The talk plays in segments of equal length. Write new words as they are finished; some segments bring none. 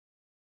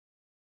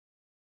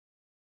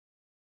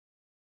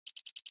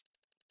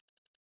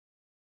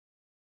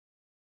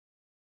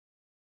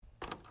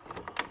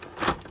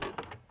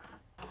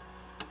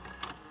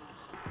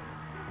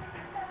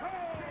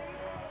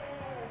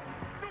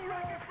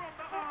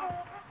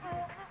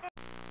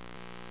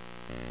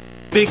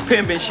Big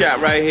pimpin' shot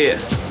right here.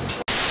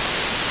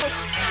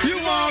 You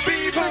wanna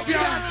be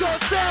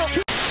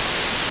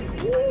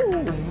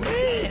Ooh,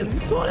 man, you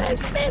saw that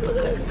shit? Look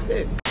at that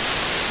shit.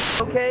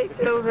 Okay,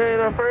 children,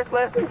 our first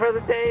lesson for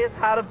the day is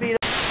how to be.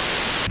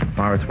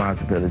 My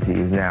responsibility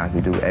is now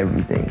to do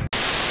everything.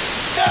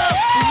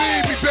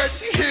 believe me,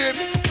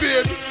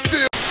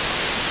 baby,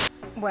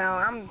 Well,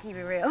 I'm gonna keep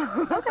it real.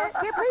 Okay,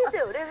 yeah, please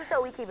do. This is a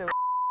show we keep it real.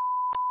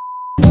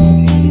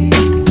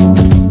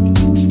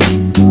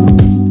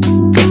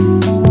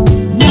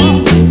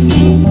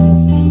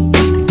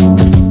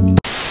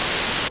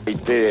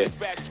 There,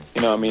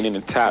 you know what I mean, in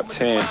the top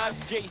 10,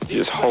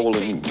 just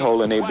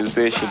holding their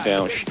position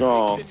down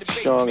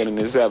stronger than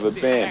it's ever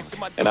been.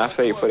 And I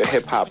say for the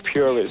hip-hop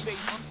purists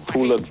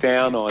who look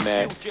down on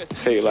that,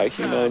 say like,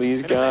 you know,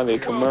 these guys, they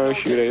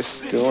commercial, they're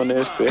doing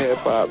this to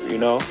hip-hop, you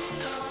know.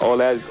 All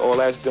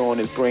that's doing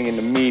is bringing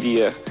the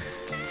media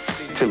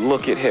to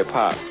look at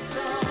hip-hop.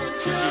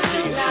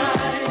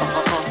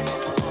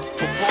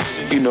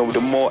 You know, the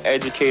more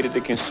educated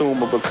the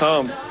consumer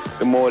becomes,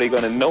 the more they're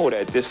gonna know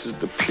that this is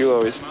the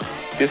purest,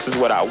 this is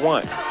what I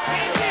want.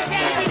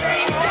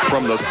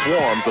 From the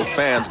swarms of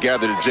fans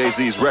gathered at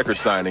Jay-Z's record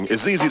signing,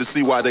 it's easy to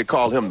see why they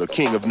call him the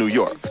King of New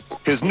York.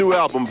 His new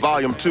album,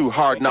 Volume 2,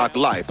 Hard Knock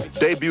Life,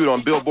 debuted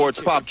on Billboard's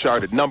pop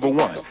chart at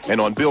 #1, and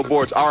on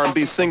Billboard's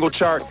R&B single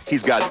chart,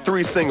 he's got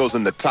 3 singles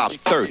in the top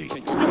 30.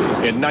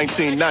 In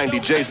 1990,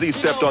 Jay-Z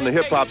stepped on the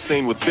hip-hop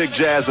scene with big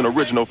jazz and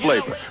original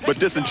flavor, but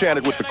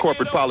disenchanted with the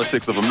corporate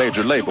politics of a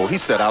major label, he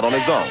set out on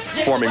his own,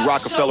 forming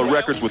Rockefeller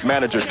Records with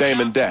manager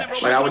Damon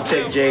Dash. Like, I would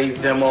take Jay's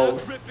demo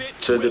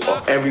to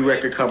every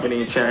record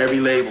company in town, every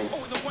label,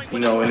 you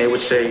know, and they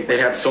would say, they'd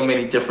have so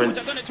many different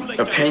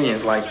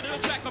opinions, like,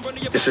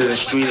 this isn't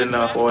street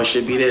enough, or it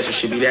should be this, it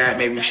should be that,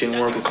 maybe we shouldn't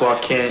work with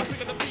Clark Kent,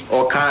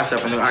 all kinds of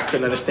stuff, and I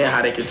couldn't understand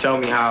how they could tell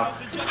me how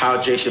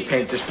Jay should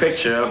paint this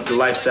picture of the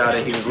lifestyle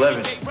that he was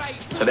living.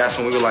 So that's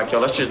when we were like, yo,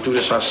 let's just do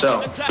this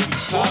ourselves.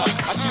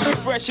 I see you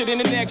fresher than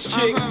the next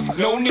chick.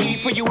 No need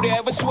for you to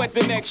ever sweat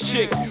the next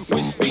chick.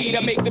 With speed,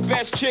 I make the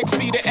best chick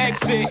see the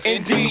exit.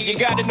 Indeed, you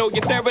gotta know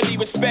you're thoroughly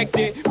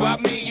respected by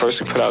me.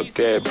 First we put out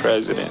Dead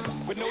President.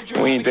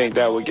 We didn't think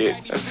that would get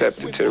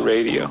accepted to the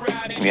radio.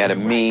 We had a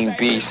mean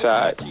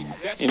B-side,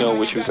 you know,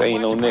 which was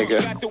Ain't No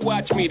Nigga. To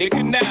watch me, they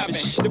connive.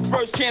 The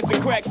first chance to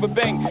crack for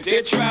bang.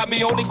 They try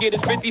me, only get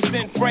is 50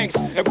 cent francs.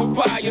 And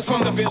papayas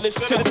from the village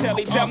to the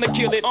telly. Time to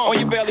kill it on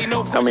your belly,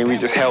 no. I mean, we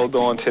just held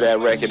on to that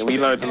record, and we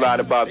learned a lot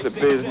about the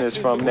business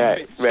from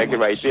that record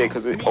right there,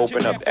 because it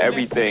opened up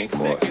everything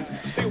for us.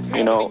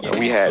 You know, and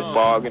we had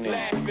bargaining,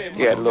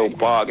 we had a little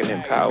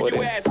bargaining power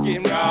there.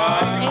 Ain't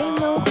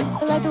no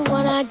like the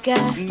one I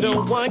got.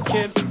 No one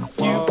can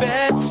do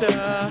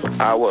better.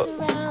 Our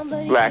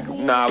lack of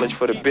knowledge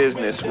for the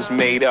business was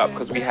made up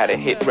because we had a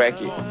hit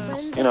record.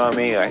 You know what I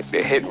mean? Like,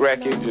 the hit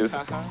record just,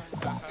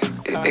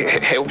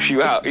 it helps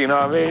you out, you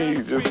know what I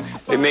mean?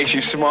 It makes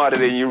you smarter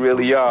than you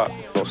really are.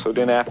 So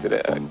then after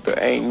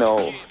the Ain't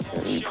No,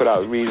 we put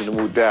out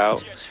Reasonable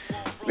Doubt.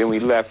 Then we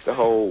left the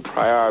whole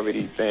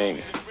priority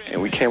thing,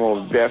 and we came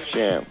over to Def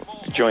Jam,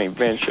 the joint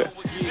venture.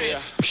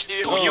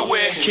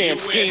 Can't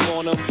scheme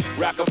on them.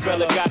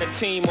 Rockefeller got a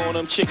team on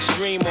them. Chicks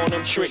stream on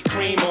them. Trick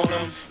cream on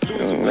them.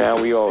 And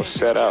now we all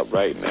set up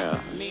right now.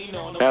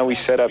 Now we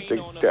set up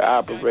to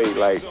operate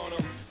like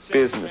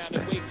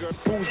businessmen.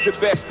 Who's the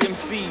best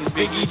MCs?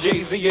 Biggie,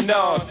 Jay-Z, and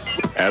Nas.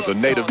 As a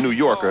native New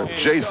Yorker,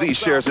 Jay-Z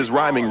shares his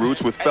rhyming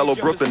roots with fellow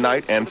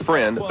Brooklynite and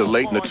friend, the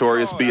late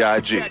Notorious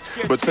B.I.G.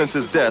 But since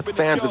his death,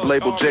 fans have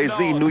labeled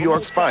Jay-Z New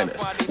York's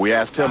finest. We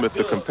asked him if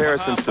the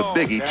comparisons to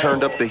Biggie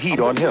turned up the heat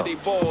on him.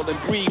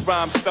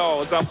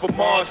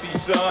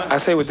 I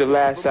say with the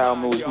last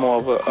album, it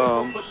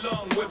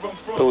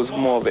was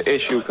more of an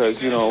issue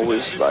because, you know, it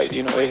was like,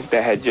 you know,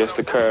 that had just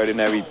occurred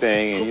and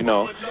everything, and, you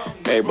know,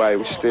 everybody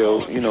was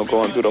still, you know,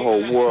 going through the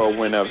whole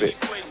whirlwind of it.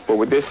 But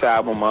with this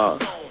album,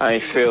 I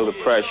ain't feel the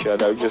pressure.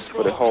 That was just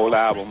for the whole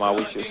album. I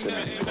was just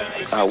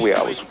I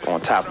was on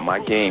top of my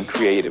game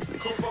creatively.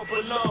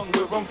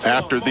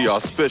 After the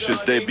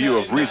auspicious debut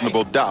of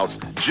Reasonable Doubts,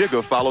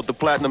 Jigga followed the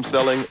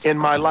platinum-selling In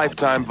My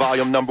Lifetime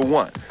Volume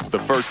 #1. The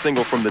first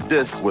single from the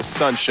disc was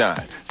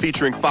Sunshine,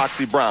 featuring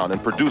Foxy Brown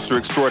and producer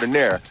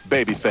extraordinaire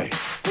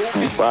Babyface.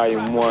 In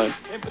Volume 1,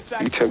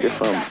 we took it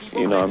from,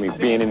 you know, I mean,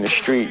 being in the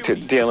street to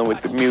dealing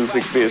with the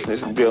music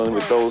business and dealing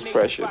with those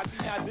pressures.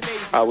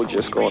 I would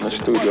just go in the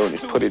studio and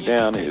just put it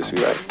down and just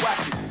be like,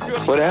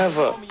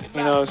 whatever,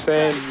 you know what I'm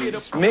saying?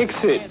 Just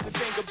mix it.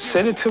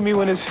 Send it to me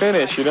when it's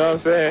finished, you know what I'm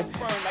saying?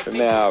 And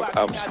now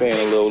I'm staying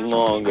a little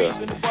longer,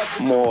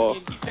 more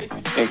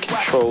in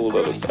control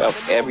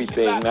of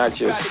everything, not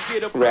just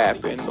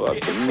rapping,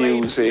 but the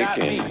music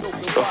and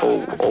the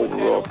whole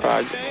overall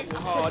project.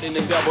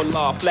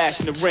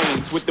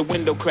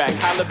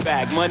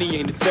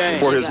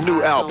 For his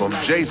new album,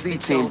 Jay-Z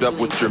teamed up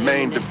with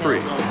Jermaine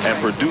Dupri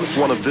and produced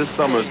one of this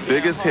summer's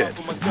biggest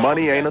hits,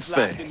 Money Ain't a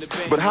Thing.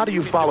 But how do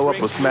you follow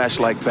up a smash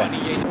like that?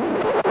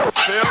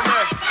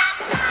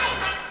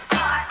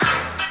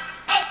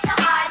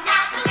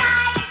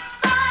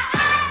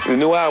 The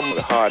new album,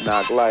 Hard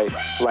Knock Life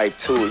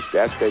 2,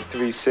 that's that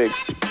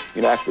 360.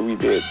 You know, after we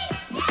did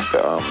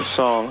the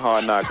song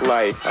Hard Knock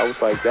Life, I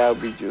was like, that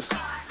would be just,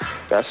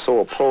 that's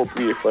so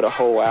appropriate for the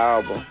whole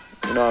album.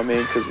 You know what I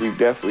mean? Because we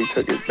definitely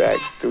took it back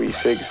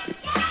 360.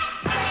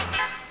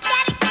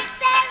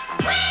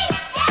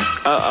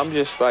 I'm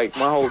just like,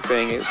 my whole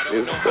thing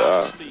is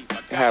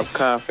have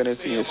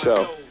confidence in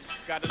yourself.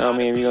 I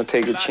mean, if you're going to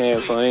take a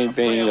chance on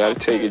anything, you got to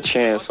take a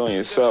chance on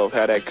yourself.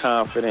 Have that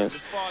confidence,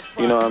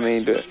 you know what I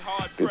mean, to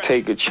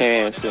take a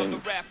chance and,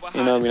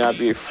 you know what I mean, not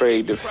be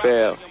afraid to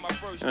fail.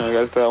 You know,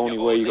 that's the only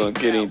way you're going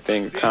to get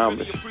anything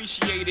accomplished.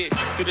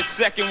 Till the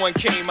second one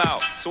came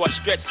out, so I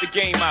stretched the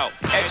game out,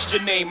 etched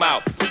your name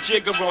out, with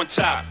Jigger on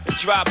top,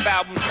 drop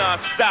albums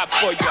non-stop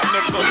for you,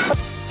 nigga.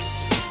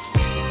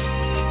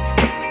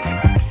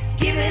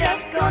 Give it up,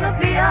 gonna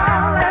be alright.